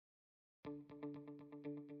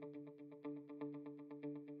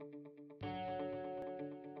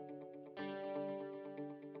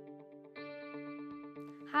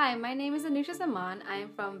Hi, my name is Anusha and Sebastian. I am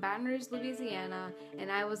from Baton Rouge, Louisiana,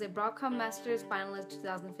 and I was a Broadcom MASTERS finalist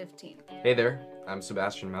 2015. Hey there, I'm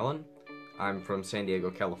Sebastian Mellon. I'm from San Diego,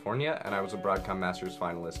 California, and I was a Broadcom Masters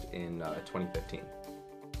finalist in 2015.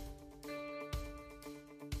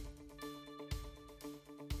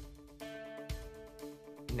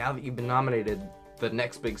 Now that you've been nominated, the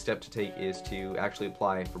next big step to take is to actually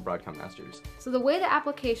apply for Broadcom Masters. So the way the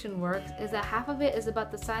application works is that half of it is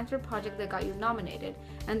about the science fair project that got you nominated,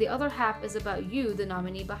 and the other half is about you, the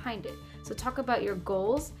nominee behind it. So talk about your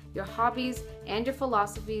goals, your hobbies, and your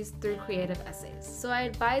philosophies through creative essays. So I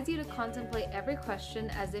advise you to contemplate every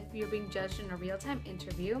question as if you're being judged in a real-time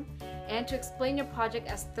interview, and to explain your project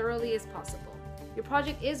as thoroughly as possible. Your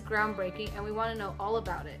project is groundbreaking and we want to know all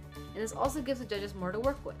about it, and this also gives the judges more to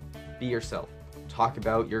work with. Be yourself. Talk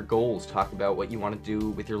about your goals, talk about what you want to do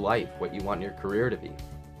with your life, what you want your career to be.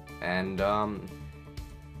 And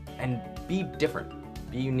be different,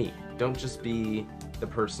 be unique. Don't just be the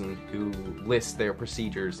person who lists their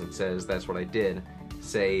procedures and says, that's what I did.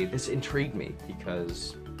 Say, this intrigued me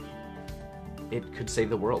because it could save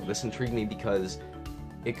the world. This intrigued me because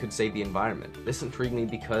it could save the environment. This intrigued me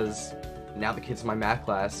because now the kids in my math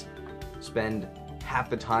class spend half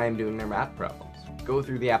the time doing their math problems. Go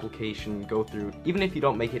through the application, even if you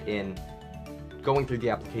don't make it in, going through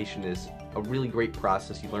the application is a really great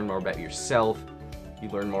process. You learn more about yourself, you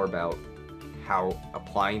learn more about how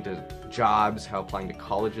applying to jobs, how applying to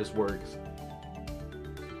colleges works.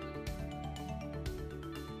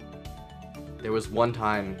 There was one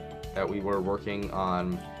time that we were working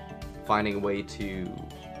on finding a way to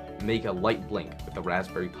make a light blink with the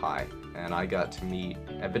Raspberry Pi, and I got to meet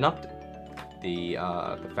Evan Upton, the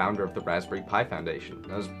founder of the Raspberry Pi Foundation.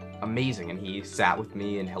 That was amazing, and he sat with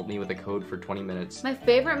me and helped me with the code for 20 minutes. My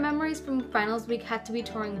favorite memories from finals week had to be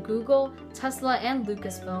touring Google, Tesla, and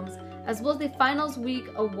Lucasfilms, as well as the finals week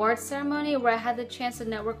awards ceremony where I had the chance to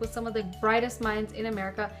network with some of the brightest minds in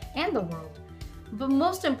America and the world. But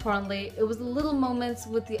most importantly, it was the little moments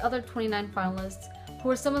with the other 29 finalists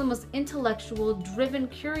who are some of the most intellectual, driven,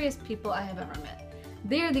 curious people I have ever met.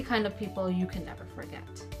 They are the kind of people you can never forget.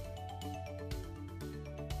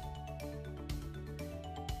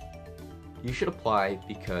 You should apply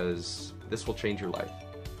because this will change your life.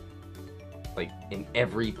 Like, in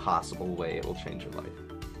every possible way it will change your life.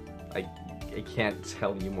 I can't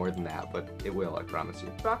tell you more than that, but it will, I promise you.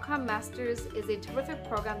 Broadcom Masters is a terrific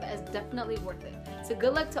program that is definitely worth it. So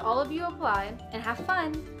good luck to all of you who apply, and have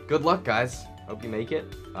fun! Good luck, guys. Hope you make it.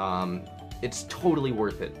 It's totally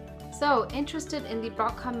worth it. So, interested in the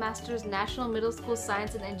Broadcom Masters National Middle School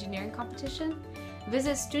Science and Engineering Competition?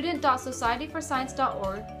 Visit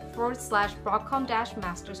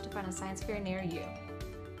student.societyforscience.org/Broadcom-Masters to find a science fair near you.